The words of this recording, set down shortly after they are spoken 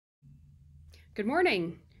Good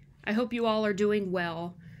morning. I hope you all are doing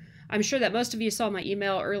well. I'm sure that most of you saw my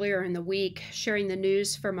email earlier in the week sharing the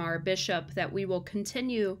news from our bishop that we will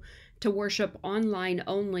continue to worship online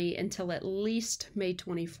only until at least May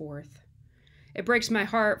 24th. It breaks my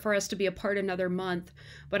heart for us to be apart another month,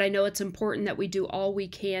 but I know it's important that we do all we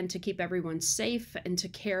can to keep everyone safe and to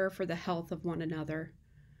care for the health of one another.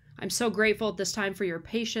 I'm so grateful at this time for your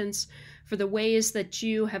patience, for the ways that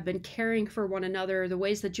you have been caring for one another, the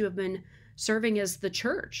ways that you have been serving as the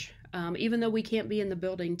church, even though we can't be in the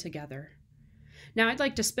building together. Now, I'd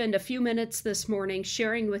like to spend a few minutes this morning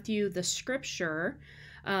sharing with you the scripture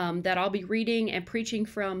that I'll be reading and preaching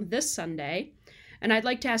from this Sunday. And I'd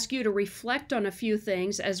like to ask you to reflect on a few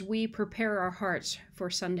things as we prepare our hearts for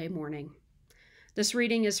Sunday morning. This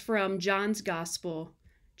reading is from John's Gospel,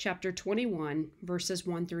 chapter 21, verses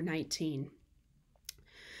 1 through 19.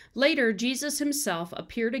 Later, Jesus himself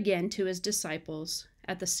appeared again to his disciples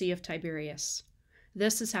at the Sea of Tiberias.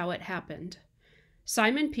 This is how it happened.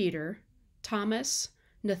 Simon Peter, Thomas,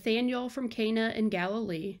 Nathanael from Cana in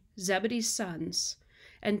Galilee, Zebedee's sons,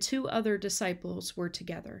 and 2 other disciples were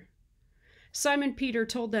together. Simon Peter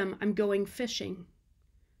told them, "I'm going fishing."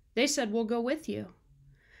 They said, "We'll go with you."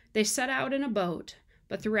 They set out in a boat,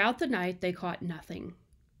 but throughout the night they caught nothing.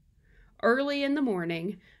 Early in the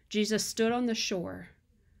morning, Jesus stood on the shore,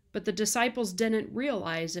 but the disciples didn't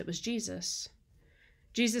realize it was Jesus.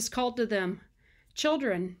 Jesus called to them,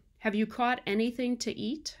 "Children, have you caught anything to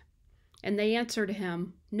eat?" And they answered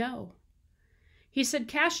him, "No." He said,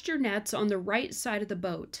 "Cast your nets on the right side of the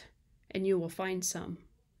boat, and you will find some."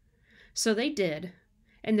 So they did,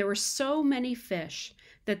 and there were so many fish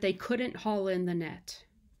that they couldn't haul in the net.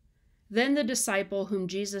 Then the disciple whom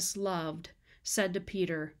Jesus loved said to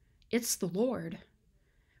Peter, "It's the Lord."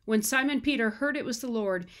 When Simon Peter heard it was the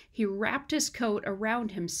Lord, he wrapped his coat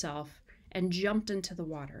around himself and jumped into the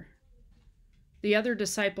water. The other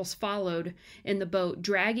disciples followed in the boat,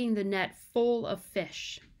 dragging the net full of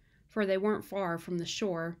fish, for they weren't far from the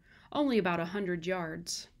shore, only about 100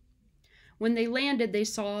 yards. When they landed, they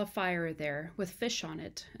saw a fire there with fish on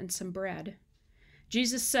it and some bread.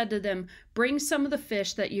 Jesus said to them, "Bring some of the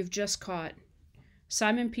fish that you've just caught."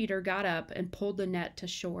 Simon Peter got up and pulled the net to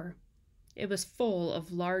shore. It was full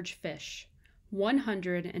of large fish,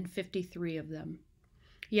 153 of them.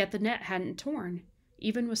 Yet the net hadn't torn,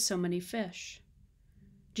 even with so many fish.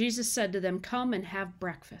 Jesus said to them, "Come and have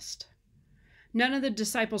breakfast." None of the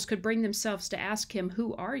disciples could bring themselves to ask him,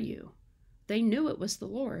 "Who are you?" They knew it was the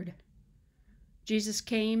Lord. Jesus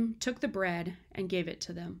came, took the bread, and gave it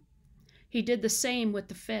to them. He did the same with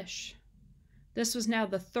the fish. This was now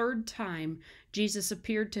the 3rd time Jesus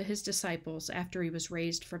appeared to his disciples after he was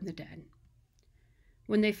raised from the dead.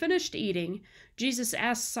 When they finished eating, Jesus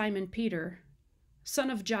asked Simon Peter,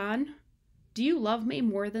 "Son of John, do you love me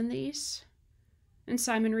more than these?" And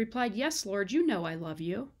Simon replied, "Yes, Lord, you know I love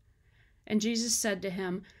you." And Jesus said to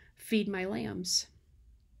him, "Feed my lambs."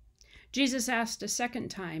 Jesus asked a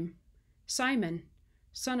second time, "Simon,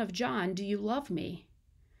 son of John, do you love me?"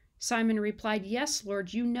 Simon replied, "Yes,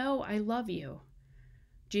 Lord, you know I love you."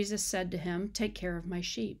 Jesus said to him, "Take care of my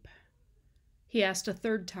sheep." He asked a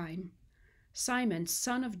third time, "Simon,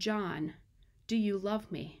 son of John, do you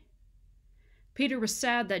love me?" Peter was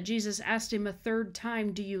sad that Jesus asked him a third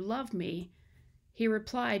time, "Do you love me?" He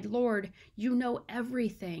replied, "Lord, you know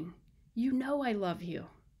everything. You know I love you."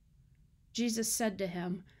 Jesus said to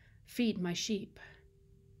him, "Feed my sheep.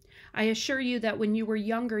 I assure you that when you were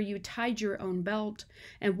younger, you tied your own belt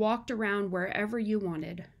and walked around wherever you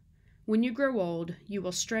wanted. When you grow old, you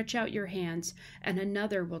will stretch out your hands, and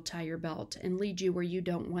another will tie your belt and lead you where you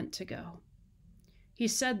don't want to go." He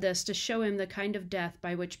said this to show him the kind of death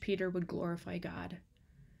by which Peter would glorify God.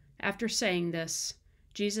 After saying this,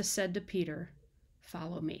 Jesus said to Peter,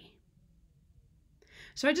 "Follow me."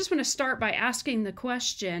 So I just want to start by asking the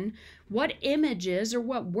question, what images or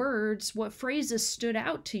what words, what phrases stood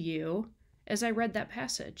out to you as I read that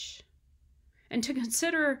passage? And to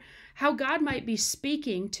consider how God might be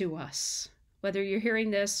speaking to us, whether you're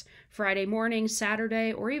hearing this Friday morning,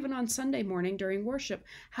 Saturday, or even on Sunday morning during worship.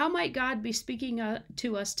 How might God be speaking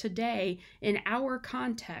to us today in our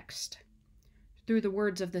context through the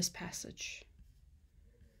words of this passage?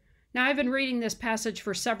 Now, I've been reading this passage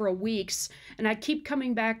for several weeks, and I keep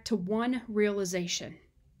coming back to one realization.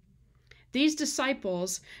 These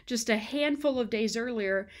disciples, just a handful of days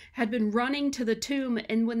earlier, had been running to the tomb,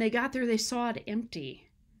 and when they got there, they saw it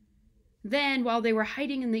empty. Then, while they were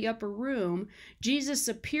hiding in the upper room, Jesus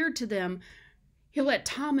appeared to them. He let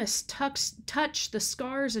Thomas touch the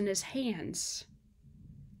scars in his hands.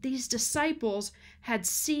 These disciples had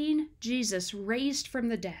seen Jesus raised from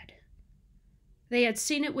the dead. They had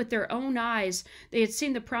seen it with their own eyes. They had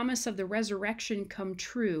seen the promise of the resurrection come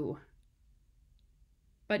true.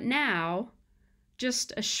 But now,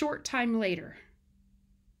 just a short time later,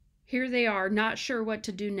 here they are, not sure what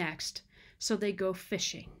to do next, so they go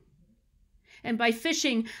fishing. And by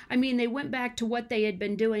fishing, I mean they went back to what they had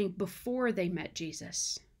been doing before they met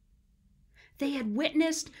Jesus. They had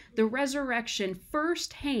witnessed the resurrection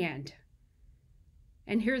firsthand.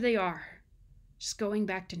 And here they are, just going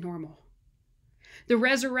back to normal. The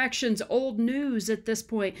resurrection's old news at this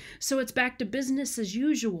point, so it's back to business as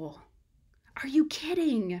usual. Are you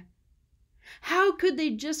kidding? How could they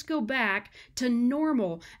just go back to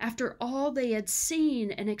normal after all they had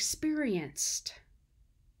seen and experienced?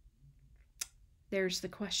 There's the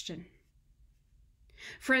question.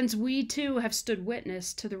 Friends, we too have stood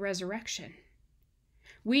witness to the resurrection.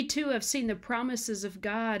 We too have seen the promises of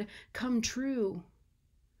God come true.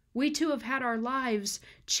 We too have had our lives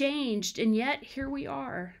changed, and yet here we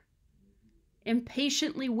are,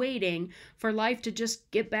 impatiently waiting for life to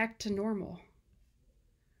just get back to normal.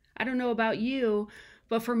 I don't know about you,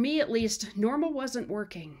 but for me at least, normal wasn't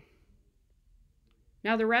working.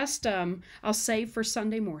 Now the rest, I'll save for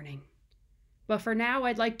Sunday morning. But for now,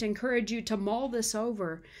 I'd like to encourage you to mull this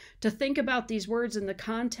over, to think about these words in the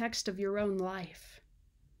context of your own life,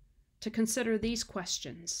 to consider these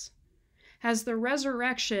questions. Has the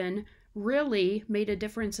resurrection really made a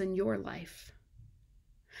difference in your life?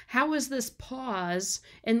 How has this pause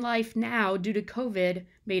in life now due to COVID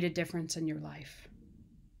made a difference in your life?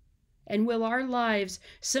 And will our lives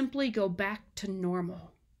simply go back to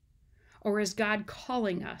normal? Or is God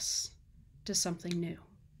calling us to something new?